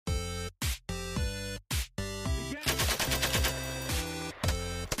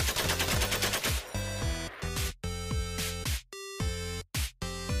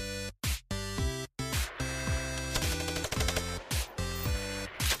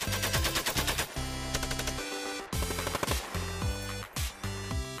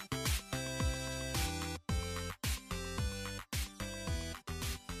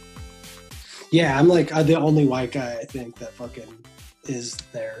Yeah, I'm like the only white guy I think that fucking is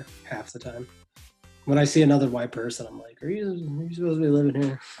there half the time. When I see another white person, I'm like, are you supposed to be living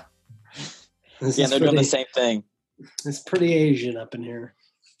here? Yeah, they're doing the same thing. It's pretty Asian up in here.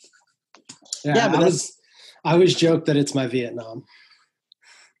 Yeah, but I always joke that it's my Vietnam.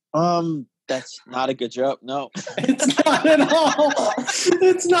 That's not a good joke. No. It's not at all.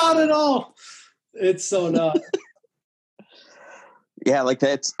 It's not at all. It's so not. Yeah, like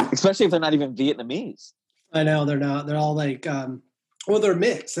that's especially if they're not even Vietnamese. I know they're not. They're all like, well, they're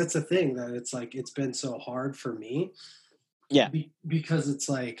mixed. That's the thing that it's like it's been so hard for me. Yeah, because it's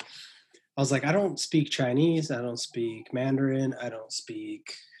like I was like, I don't speak Chinese, I don't speak Mandarin, I don't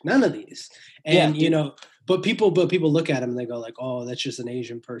speak none of these, and you know, but people look at them and they go like, oh, that's just an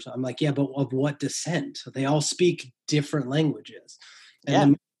Asian person. I'm like, yeah, but of what descent? They all speak different languages, and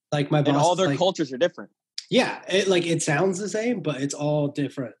then, like my boss, and all their like, cultures are different. Yeah, it sounds the same, but it's all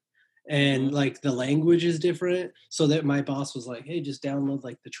different. And like the language is different. So that my boss was like, hey, just download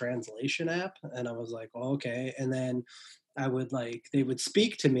like the translation app. And I was like, oh, okay. And then I would like, they would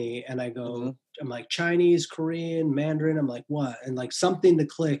speak to me and I go, I'm like Chinese, Korean, Mandarin. I'm like, what? And like something to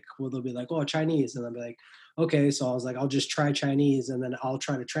click where they'll be like, oh, Chinese. And I'll be like, okay. So I was like, I'll just try Chinese and then I'll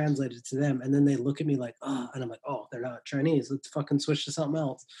try to translate it to them. And then they look at me like, oh, and I'm like, oh, they're not Chinese. Let's fucking switch to something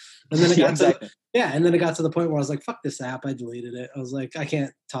else. And then it got and then it got to the point where I was like, fuck this app. I deleted it. I was like, I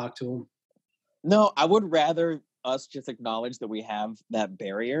can't talk to them. No, I would rather us just acknowledge that we have that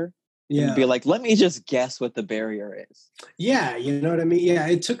barrier. And be like, let me just guess what the barrier is. Yeah, you know what I mean? Yeah,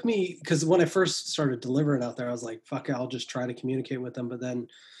 it took me, because when I first started delivering out there, I was like, fuck it, I'll just try to communicate with them. But then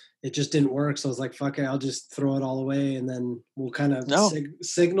it just didn't work. So I was like, fuck it, I'll just throw it all away. And then we'll kind of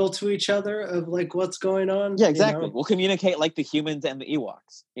signal to each other of like what's going on. Yeah, exactly. You know? We'll communicate like the humans and the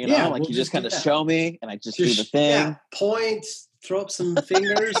Ewoks. You know, like you just kind of show me and I just do the thing. Yeah, point, throw up some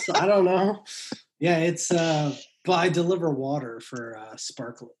fingers. I don't know. Yeah, it's... But I deliver water for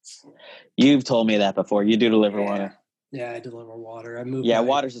Sparklets. You've told me that before. You do deliver water. Yeah, I deliver water. I moved. Yeah,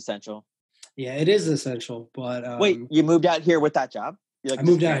 water's essential. Yeah, it is essential. But wait, you moved out here with that job? Like I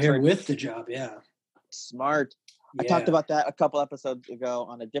moved out here with the job. Yeah. Smart. Yeah. I talked about that a couple episodes ago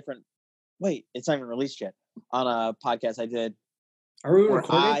on a different. Wait, it's not even released yet. On a podcast I did. Are we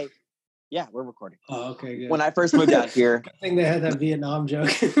recording? Yeah, we're recording. Oh, okay, good. When I first moved out here, I think they had that Vietnam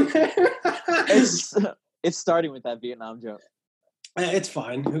joke. It's starting with that Vietnam joke. It's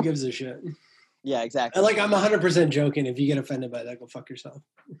fine. Who gives a shit? Yeah, exactly. Like, I'm 100% joking. If you get offended by that, go fuck yourself.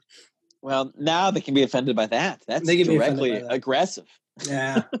 Well, now they can be offended by that. That's directly aggressive.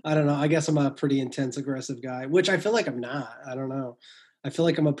 Yeah, I don't know. I guess I'm a pretty intense, aggressive guy, which I feel like I'm not. I don't know. I feel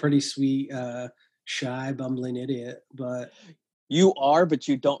like I'm a pretty sweet, shy, bumbling idiot. But you are, but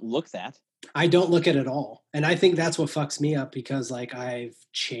you don't look that. I don't look at it all. And I think that's what fucks me up because like I've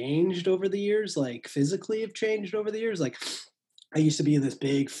changed over the years, like physically have changed over the years. Like I used to be this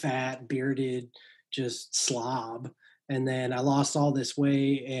big, fat, bearded, just slob. And then I lost all this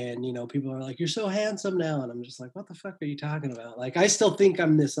weight and, you know, people are like, you're so handsome now. And I'm just like, what the fuck are you talking about? Like, I still think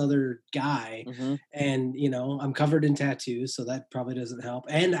I'm this other guy and, you know, I'm covered in tattoos. So that probably doesn't help.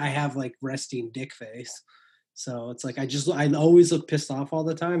 And I have like resting dick face. So it's like, I always look pissed off all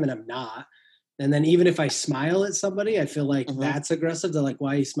the time and I'm not. And then even if I smile at somebody, I feel like that's aggressive. They're like,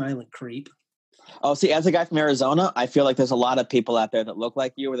 why are you smiling, creep? Oh, see, as a guy from Arizona, I feel like there's a lot of people out there that look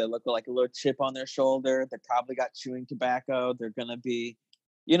like you or they look like a little chip on their shoulder. They probably got chewing tobacco. They're going to be,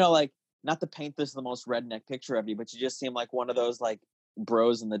 you know, like, not to paint this the most redneck picture of you, but you just seem like one of those like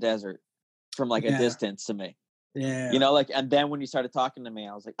bros in the desert from like a distance to me. Yeah. You know, like, and then when you started talking to me,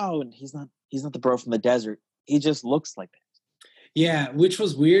 I was like, oh, and he's not the bro from the desert. He just looks like that. Yeah, which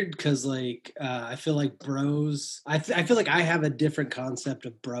was weird because, like, I feel like bros. I feel like I have a different concept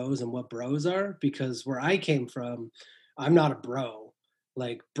of bros and what bros are because where I came from, I'm not a bro.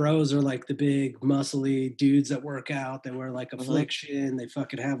 Like, bros are like the big, muscly dudes that work out. They wear like Affliction. They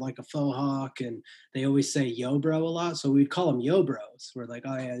fucking have like a faux hawk, and they always say "yo, bro" a lot. So we'd call them yo bros. We're like,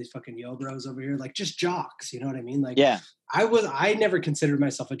 oh yeah, these fucking yo bros over here, like just jocks. You know what I mean? Like, yeah. I never considered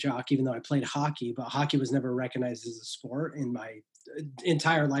myself a jock, even though I played hockey, but hockey was never recognized as a sport in my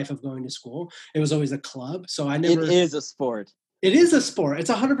entire life of going to school. It was always a club. So I never. It is a sport. It is a sport. It's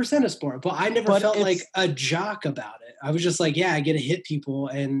 100% a sport, but I never felt like a jock about it. I was just like, yeah, I get to hit people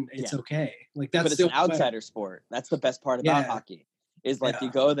and it's okay. Like that's but it's an outsider sport. That's the best part about hockey is like you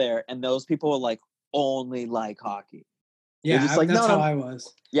go there and those people are like only like hockey. Yeah, just like, that's how I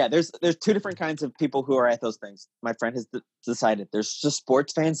was. Yeah, there's two different kinds of people who are at those things. My friend has decided there's just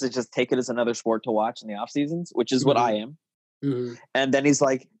sports fans that just take it as another sport to watch in the off seasons, which is what I am. And then he's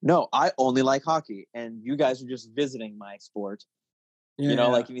like, no, I only like hockey. And you guys are just visiting my sport. You Yeah, know,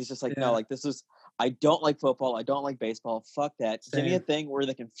 yeah, like, and he's just like, no, yeah. like, I don't like football. I don't like baseball. Fuck that. Give me a Same. thing where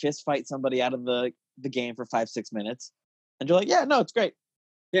they can fist fight somebody out of the game for 5-6 minutes. And you're like, yeah, no, it's great.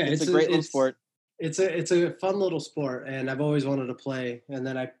 Yeah, It's a great little sport. it's a fun little sport, and I've always wanted to play. And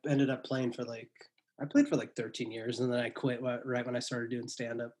then I ended up playing for like I played for like 13 years, and then I quit right when I started doing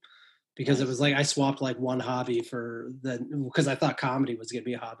stand up because it was Nice. like I swapped like one hobby for the because I thought comedy was gonna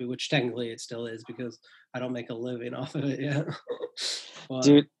be a hobby, which technically it still is because I don't make a living off of it yet. But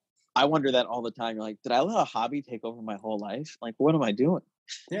Dude, I wonder that all the time. You're like, did I let a hobby take over my whole life? Like, what am I doing?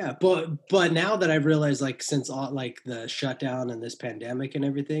 yeah, but now that I realize like since all like the shutdown and this pandemic and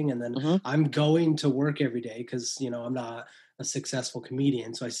everything, and then Hmm. I'm going to work every day because I'm not a successful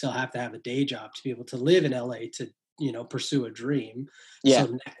comedian, so I still have to have a day job to be able to live in LA to pursue a dream. So Yeah.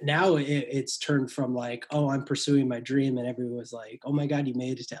 now it's turned from like, oh, I'm pursuing my dream, and everyone was like, oh my god, you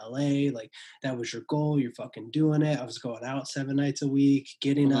made it to LA, like that was your goal, you're fucking doing it. I was going out 7 nights a week,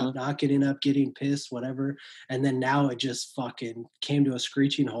 getting up, Hmm. not getting up, getting pissed, whatever. And then now it just fucking came to a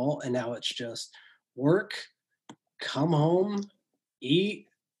screeching halt, and now it's just work, come home, eat,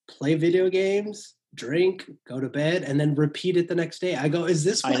 play video games, drink, go to bed, and then repeat it the next day. I go, is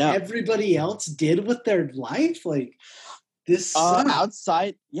this I what know. everybody else did with their life? Like, this sucks.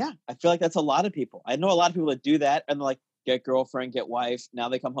 Outside, yeah, I feel like that's a lot of people. I know a lot of people that do that and like get girlfriend, get wife. Now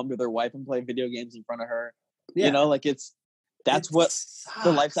they come home to their wife and play video games in front of her. You Yeah, know, like it that's what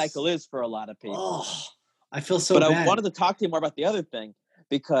the life sucks. cycle is for a lot of people. Oh, I feel so But I bad. wanted to talk to you more about the other thing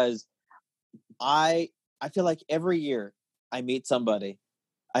because I I feel like every year I meet somebody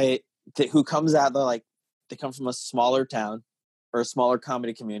who comes out. They're like they come from a smaller town or a smaller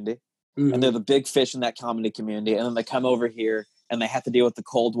comedy community, and they're Mhm. the big fish in that comedy community, and then they come over here and they have to deal with the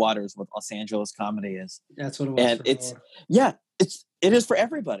cold waters what Los Angeles comedy is. That's what it was And for it's Noah. yeah, it is for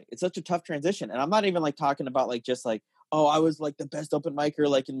everybody. It's such a tough transition. And I'm not even like talking about like just like, oh, I was like the best open micer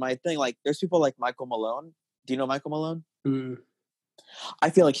like in my thing. Like there's people like Michael Malone. Do you know Michael Malone? Mhm. I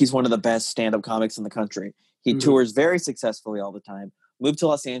feel like he's one of the best stand-up comics in the country. He Mhm. tours very successfully all the time. Moved to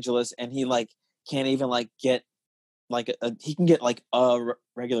Los Angeles and he like can't even like get like he can get like a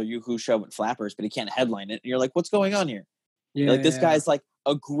regular Yoo-Hoo show with Flappers, but he can't headline it. And you're like, what's going on here? You're Yeah, like, this yeah. guy's like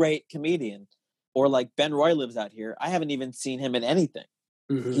a great comedian. Or like Ben Roy lives out here. I haven't even seen him in anything.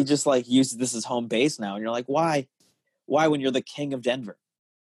 He Mhm. just like uses this as home base now. And you're like, why? Why when you're the king of Denver?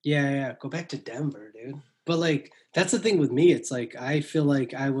 Yeah, yeah. Go back to Denver, dude. But like that's the thing with me. It's like I feel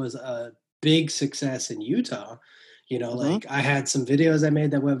like I was a big success in Utah. Mm-hmm. Like I had some videos I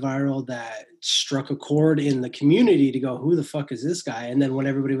made that went viral that struck a chord in the community to go, who the fuck is this guy? And then when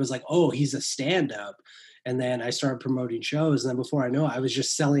everybody was like, oh, he's a stand-up. And then I started promoting shows. And then before I know it, I was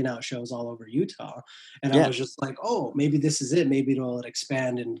just selling out shows all over Utah. And I Yeah. was just like, oh, maybe this is it. Maybe it'll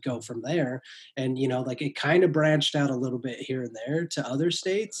expand and go from there. And like it kind of branched out a little bit here and there to other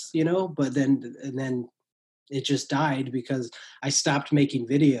states, but then it just died because I stopped making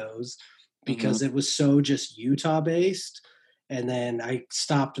videos Mm-hmm. because it was so just Utah based. And then I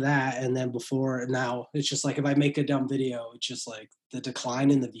stopped that. And then before now, it's just like if I make a dumb video, it's just like the decline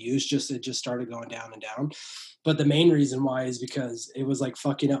in the views, it just started going down and down. But the main reason why is because it was like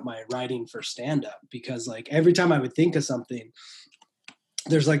fucking up my writing for stand up because like every time I would think of something,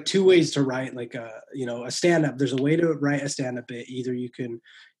 there's like two ways to write like a stand up. There's a way to write a stand up bit. Either you can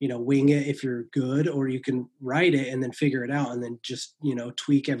wing it if you're good, or you can write it and then figure it out and then just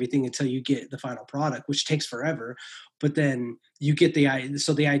tweak everything until you get the final product, which takes forever. But then you get the idea,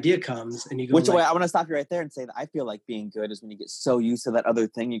 so the idea comes and you go Which way like, I want to stop you right there and say that I feel like being good is when you get so used to that other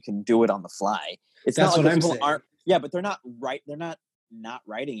thing you can do it on the fly. It's not that's like what those I'm people saying. aren't. Yeah, but they're not right. They're not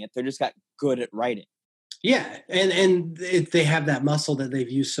writing it. They're just got good at writing. Yeah, they have that muscle that they've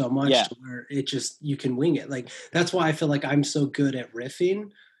used so much Yeah. to where it just you can wing it. Like that's why I feel like I'm so good at riffing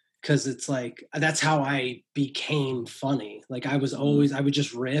because it's like that's how I became funny. Like Mm-hmm. I would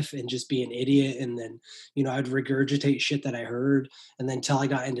just riff and just be an idiot, and then I'd regurgitate shit that I heard, and then till I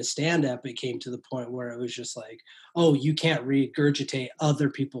got into stand up, it came to the point where it was just like, oh, you can't regurgitate other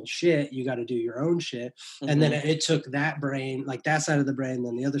people's shit. You got to do your own shit. And then Mm-hmm. it took that brain, like that side of the brain,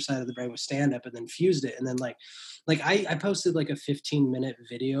 then the other side of the brain was stand up, and then fused it, and then like I posted like a 15-minute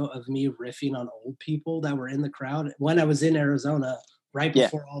video of me riffing on old people that were in the crowd when I was in Arizona right Yeah.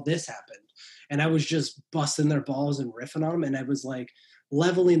 before all this happened. And I was just busting their balls and riffing on them. And I was like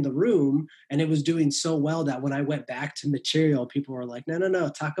leveling the room. And it was doing so well that when I went back to material, people were like, no, no, no,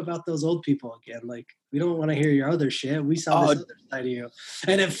 talk about those old people again. Like, we don't want to hear your other shit. We saw this Oh, other side of you.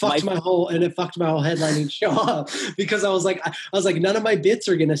 And my it fucked my whole headlining show up because I was like, none of my bits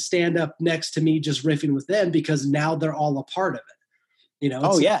are going to stand up next to me just riffing with them because now they're all a part of it. You know,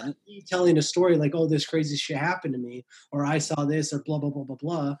 Oh it's yeah. not me telling a story like, oh, this crazy shit happened to me, or I saw this, or blah, blah, blah, blah,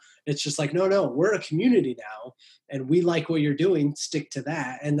 blah. It's just like, no, we're a community now, and we like what you're doing. Stick to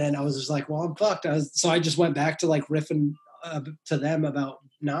that. And then I was just like, well, I'm fucked. So I just went back to like riffing to them about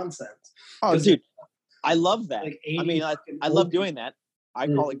nonsense. Oh, dude, I love that. Like I mean, I love doing that. I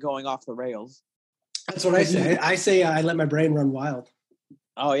call it going off the rails. That's what I say. I say I let my brain run wild.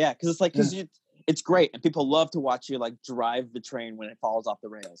 Oh yeah, because it's like it's great, and people love to watch you like drive the train when it falls off the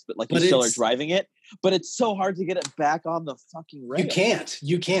rails, but like you still are driving it. But it's so hard to get it back on the fucking rails.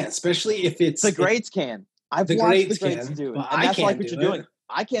 You can't, especially if it's the greats can. I've watched the greats do it, and that's like what you're doing.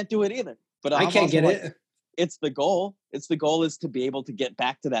 I can't do it either, but I can't get it. It's the goal. It's the goal is to be able to get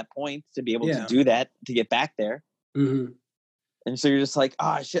back to that point, to be able to do that, to get back there. Mm-hmm. And so you're just like,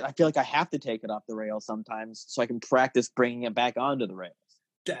 oh shit, I feel like I have to take it off the rails sometimes so I can practice bringing it back onto the rails.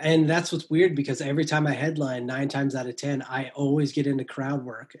 And that's what's weird, because every time I headline, 9 times out of 10, I always get into crowd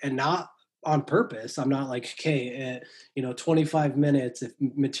work, and not on purpose. I'm not like, okay, 25 minutes, if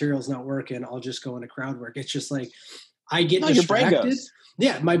material's not working, I'll just go into crowd work. It's just like, I get distracted. Your brain goes.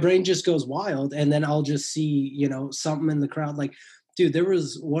 Yeah, my brain just goes wild, and then I'll just see, something in the crowd. Like, dude, there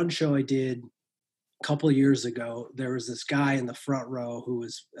was one show I did a couple of years ago. There was this guy in the front row who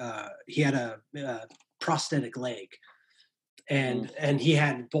was, he had a prosthetic leg. And he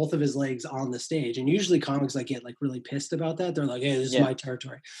had both of his legs on the stage. And usually comics like get like really pissed about that. They're like, hey, this is my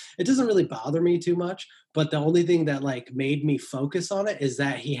territory. It doesn't really bother me too much. But the only thing that like made me focus on it is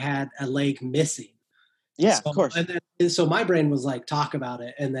that he had a leg missing. Yeah, of course. And so my brain was like, talk about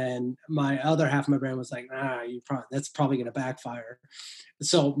it. And then my other half of my brain was like, that's probably going to backfire.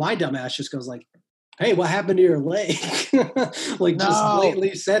 So my dumb ass just goes like, hey, what happened to your leg? Just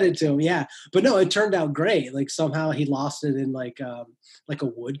blatantly said it to him. Yeah. But no, it turned out great. Like somehow he lost it in like a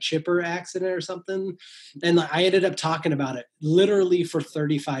wood chipper accident or something. And I ended up talking about it literally for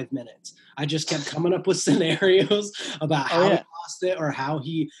 35 minutes. I just kept coming up with scenarios about how he lost it, or how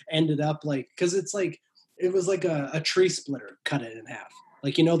he ended up cause it's like, it was like a tree splitter, cut it in half.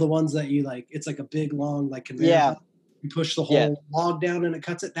 Like, the ones that you like, it's like a big long, like conveyor belt. You push the whole log down and it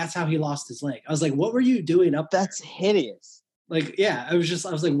cuts it. That's how he lost his leg. I was like, what were you doing up there? That's hideous. Like, yeah, I was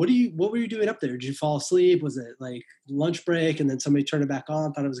like, what were you doing up there? Did you fall asleep? Was it like lunch break? And then somebody turned it back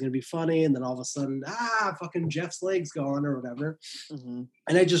on, thought it was going to be funny. And then all of a sudden, fucking Jeff's leg's gone or whatever. Mm-hmm.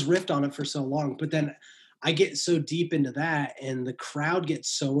 And I just riffed on it for so long. But then I get so deep into that, and the crowd gets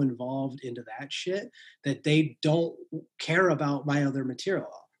so involved into that shit that they don't care about my other material.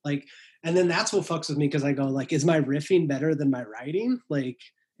 Like, and then that's what fucks with me, because I go like, is my riffing better than my writing? Like,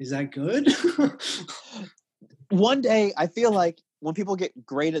 is that good? One day, I feel like when people get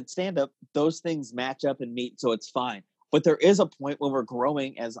great at stand-up, those things match up and meet, so it's fine. But there is a point when we're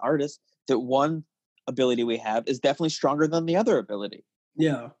growing as artists that one ability we have is definitely stronger than the other ability.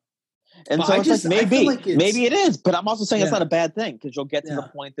 Yeah. And but so it's like, maybe it is, but I'm also saying it's not a bad thing, because you'll get to the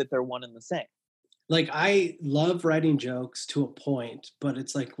point that they're one and the same. Like, I love writing jokes to a point, but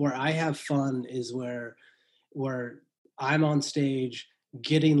it's like where I have fun is where I'm on stage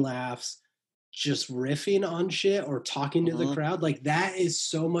getting laughs, just riffing on shit or talking to the crowd. Like, that is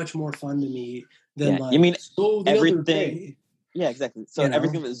so much more fun to me than you mean everything. Yeah, exactly. So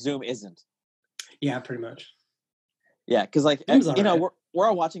everything that Zoom isn't. Yeah, pretty much. Yeah, because like we're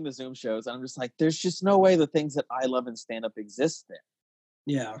all watching the Zoom shows, and I'm just like, there's just no way the things that I love in stand-up exist there.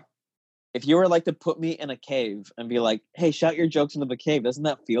 Yeah. If you were like to put me in a cave and be like, hey, shout your jokes into the cave, doesn't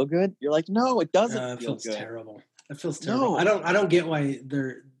that feel good? You're like, no, it doesn't feel good. Terrible. It feels terrible. No. I don't get why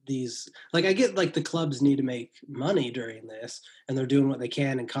they're these, like, I get like the clubs need to make money during this, and they're doing what they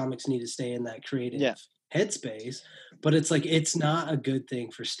can, and comics need to stay in that creative headspace. But it's like, it's not a good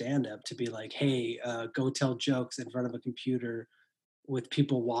thing for stand-up to be like, hey, go tell jokes in front of a computer with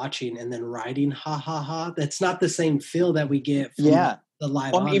people watching and then writing ha ha ha. That's not the same feel that we get from the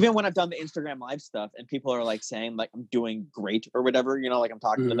live. Even when I've done the Instagram live stuff and people are like saying like I'm doing great or whatever, like I'm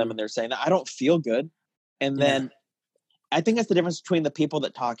talking to them and they're saying that I don't feel good. And then I think that's the difference between the people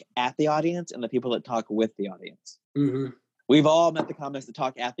that talk at the audience and the people that talk with the audience. Mm-hmm. We've all met the comics that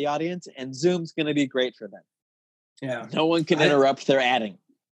talk at the audience, and Zoom's going to be great for them. Yeah. No one can interrupt their adding.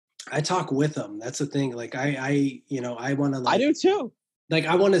 I talk with them. That's the thing. Like I want to. I do too. Like,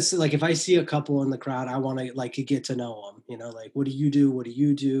 I want to see, like, if I see a couple in the crowd, I want to like get to know them, like, what do you do? What do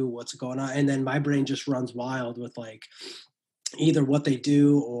you do? What's going on? And then my brain just runs wild with like either what they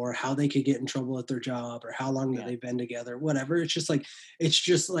do or how they could get in trouble at their job or how long that they've been together, whatever. It's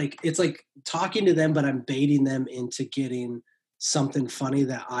like talking to them, but I'm baiting them into getting something funny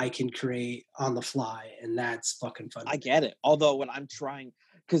that I can create on the fly. And that's fucking funny. I get it. Although when I'm trying,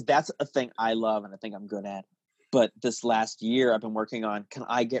 because that's a thing I love and I think I'm good at. But this last year, I've been working on, can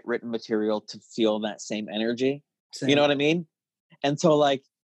I get written material to feel that same energy? Same. You know what I mean? And so, like,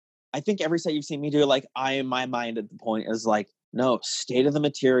 I think every set you've seen me do, like, I, in my mind at the point is like, no, stay to the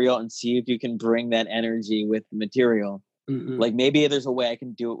material and see if you can bring that energy with the material. Mm-hmm. Like, maybe there's a way I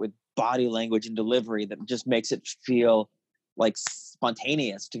can do it with body language and delivery that just makes it feel like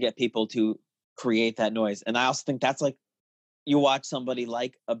spontaneous to get people to create that noise. And I also think that's like, you watch somebody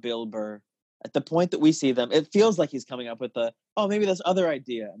like a Bill Burr, at the point that we see them, it feels like he's coming up with maybe this other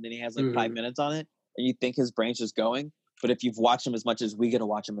idea. And then he has like 5 minutes on it and you think his brain's just going. But if you've watched him as much as we get to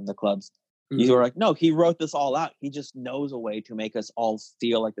watch him in the clubs, you are like, no, he wrote this all out. He just knows a way to make us all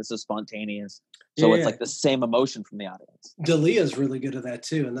feel like this is spontaneous. So it's like the same emotion from the audience. D'Elia's really good at that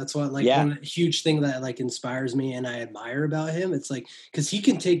too. And that's what one huge thing that like inspires me and I admire about him. It's like, cause he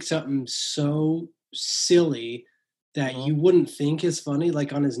can take something so silly that you wouldn't think is funny.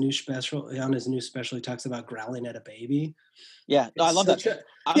 Like on his new special, he talks about growling at a baby. Yeah. No, I love that.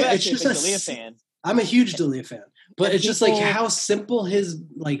 I'm actually a D'Elia fan. I'm a huge D'Elia fan, but it's just like how simple his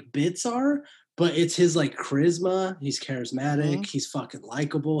like bits are, but it's his like charisma. He's charismatic. He's fucking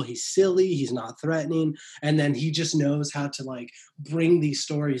likable. He's silly. He's not threatening. And then he just knows how to like bring these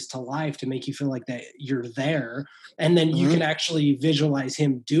stories to life to make you feel like that you're there. And then you can actually visualize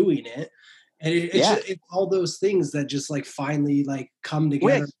him doing it. And it's all those things that just like finally like come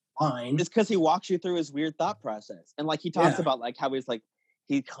together. It's because he walks you through his weird thought process. And like he talks about like how he's like,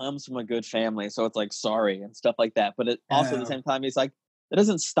 he comes from a good family, so it's like sorry and stuff like that. But it also at the same time, he's like, that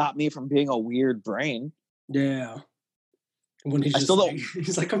doesn't stop me from being a weird brain. Yeah. When he's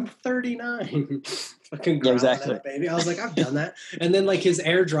he's like, I'm 39. Fucking exactly, baby. I was like, I've done that. And then like his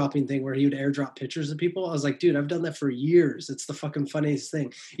airdropping thing where he would airdrop pictures of people. I was like, dude, I've done that for years. It's the fucking funniest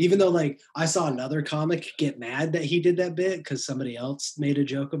thing. Even though like I saw another comic get mad that he did that bit because somebody else made a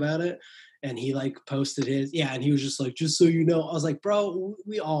joke about it. And he like posted his, and he was just like, just so you know, I was like, bro,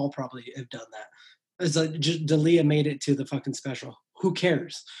 we all probably have done that. It's like D'Elia made it to the fucking special. Who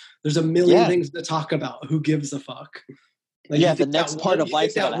cares? There's a million things to talk about. Who gives a fuck? Like, the next part of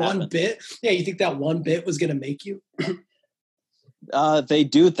life. That one bit. Yeah, you think that one bit was gonna make you? They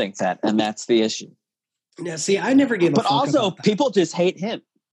do think that, and that's the issue. Yeah. See, I never gave a fuck. But also, people just hate him.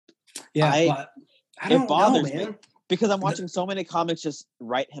 Yeah, but I don't know, man. Me. Because I'm watching so many comics just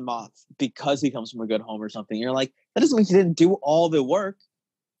write him off because he comes from a good home or something. You're like, that doesn't mean he didn't do all the work.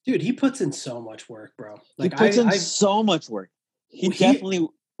 Dude, he puts in so much work, bro. Like, he puts in so much work. He definitely,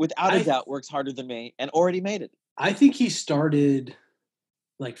 without a doubt, works harder than me and already made it. I think he started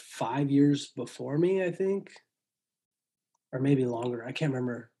like 5 years before me, I think. Or maybe longer. I can't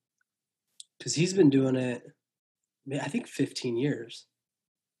remember. Because he's been doing it, I think, 15 years.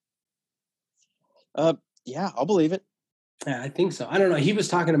 Yeah, I'll believe it. Yeah, I think so. I don't know. He was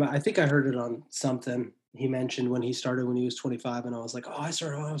talking about, I think I heard it on something. He mentioned when he started when he was 25, and I was like, oh, I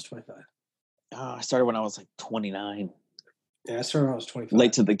started when I was 25. Oh, I started when I was like 29. Yeah, I started when I was 25.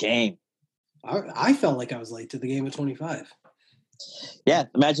 Late to the game. I felt like I was late to the game at 25. Yeah,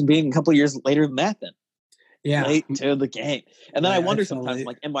 imagine being a couple of years later than that then. Yeah. Late to the game. And then I wonder sometimes,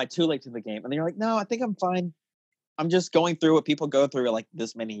 like, am I too late to the game? And then you're like, no, I think I'm fine. I'm just going through what people go through like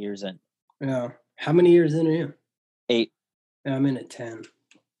this many years in. Yeah. How many years in are you? 8. Yeah, I'm in at 10.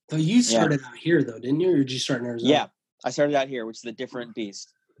 So you started out here, though, didn't you? Or did you start in Arizona? Yeah, I started out here, which is a different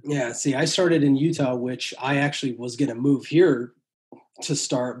beast. Yeah, see, I started in Utah, which I actually was going to move here to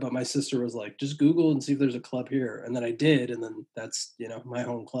start, but my sister was like, just Google and see if there's a club here. And then I did, and then that's, my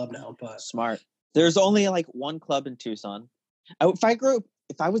home club now. But smart. There's only like one club in Tucson. If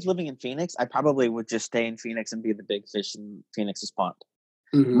I was living in Phoenix, I probably would just stay in Phoenix and be the big fish in Phoenix's pond.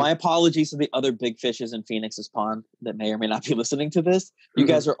 Mm-hmm. My apologies to the other big fishes in Phoenix's pond that may or may not be listening to this. You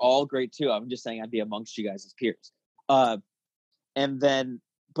guys are all great too. I'm just saying I'd be amongst you guys as peers.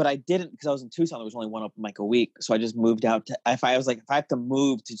 But I didn't, because I was in Tucson. There was only one open mic a week. So I just moved out to, if I have to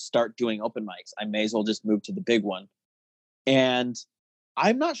move to start doing open mics, I may as well just move to the big one. And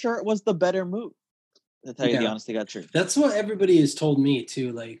I'm not sure it was the better move, to tell you the honest to God truth. That's what everybody has told me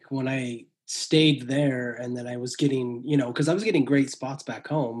too. Like when I stayed there and then I was getting, because I was getting great spots back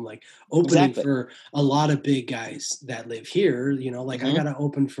home, like opening for a lot of big guys that live here, like I got to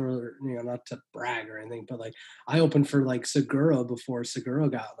open for, not to brag or anything, but like I opened for like Segura before Segura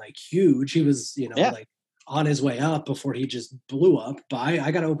got like huge. He was, like on his way up before he just blew up. But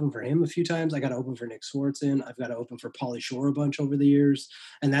I got to open for him a few times. I got to open for Nick Swartzen. I've got to open for Pauly Shore a bunch over the years.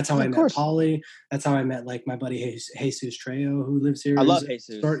 And that's how I met Pauly. That's how I met like my buddy Jesus Trejo, who lives here. I love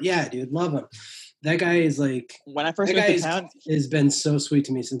Jesus. Yeah, dude, love him. That guy is like, when I first moved to town, has been so sweet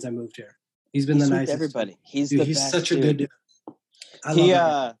to me since I moved here. He's been the nicest. Everybody. He's such a good dude.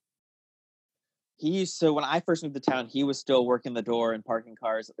 when I first moved to town, he was still working the door and parking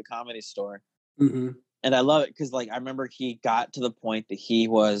cars at the Comedy Store. Mm-hmm. And I love it because, like, I remember he got to the point that he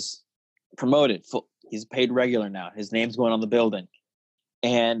was promoted. He's paid regular now. His name's going on the building.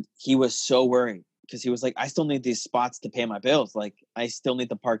 And he was so worried because he was like, I still need these spots to pay my bills. Like, I still need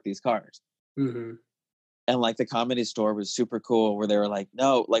to park these cars. Mm-hmm. And, like, the Comedy Store was super cool where they were like,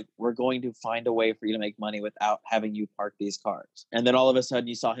 no, like, we're going to find a way for you to make money without having you park these cars. And then all of a sudden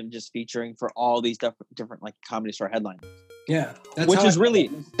you saw him just featuring for all these different like Comedy Store headlines. Yeah. That's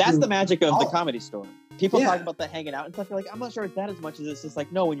the magic of the Comedy Store. People talk about the hanging out and stuff. You're like, I'm not sure it's that as much as it's just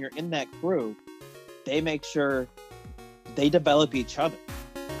like, no, when you're in that crew, they make sure they develop each other.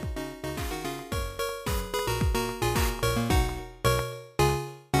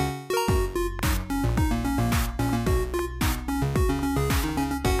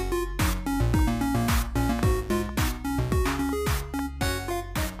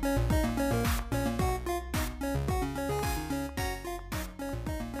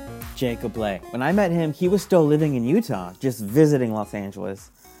 Jacob Lay. When I met him, he was still living in Utah, just visiting Los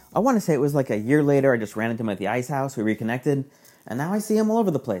Angeles. I want to say it was like a year later, I just ran into him at the Ice House, we reconnected, and now I see him all over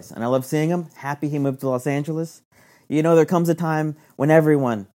the place. And I love seeing him, happy he moved to Los Angeles. You know, there comes a time when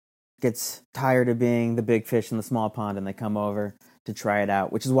everyone gets tired of being the big fish in the small pond and they come over to try it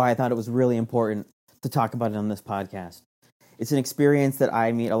out, which is why I thought it was really important to talk about it on this podcast. It's an experience that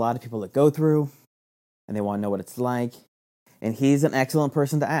I meet a lot of people that go through, and they want to know what it's like. And he's an excellent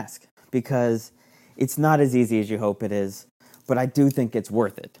person to ask, because it's not as easy as you hope it is, but I do think it's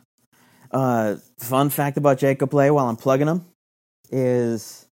worth it. Fun fact about Jacob Lay, while I'm plugging him,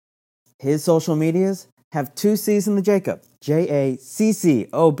 is his social medias have 2 C's in the Jacob. JACCOBLEIGH.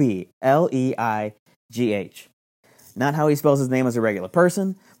 Not how he spells his name as a regular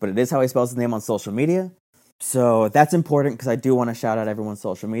person, but it is how he spells his name on social media. So that's important because I do want to shout out everyone's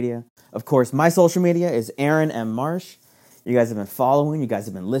social media. Of course, my social media is Aaron M. Marsh. You guys have been following. You guys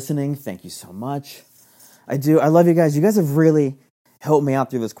have been listening. Thank you so much. I love you guys. You guys have really helped me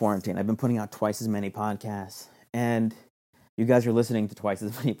out through this quarantine. I've been putting out twice as many podcasts, and you guys are listening to twice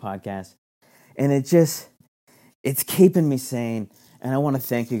as many podcasts. And it's keeping me sane. And I want to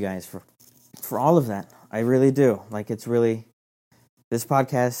thank you guys for all of that. I really do. Like, this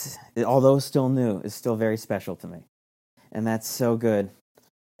podcast, although still new, is still very special to me. And that's so good.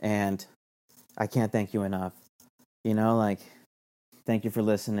 And I can't thank you enough. You know, like, thank you for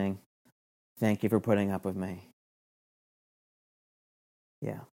listening. Thank you for putting up with me.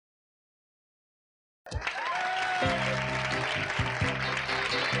 Yeah.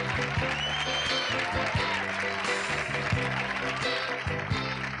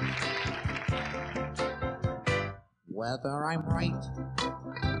 Whether I'm right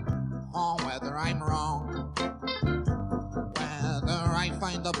or whether I'm wrong, whether I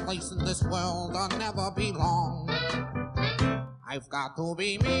find a place in this world or never belong, I've got to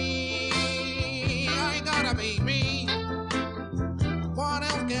be me. I gotta be me. What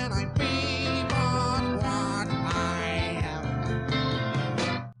else can I be but what I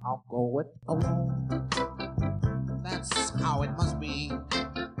am? I'll go it alone. That's how it must be.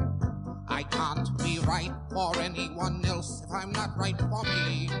 I can't be right for anyone else if I'm not right for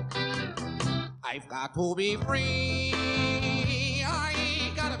me. I've got to be free.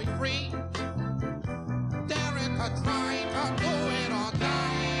 I gotta be free. Daring to try to do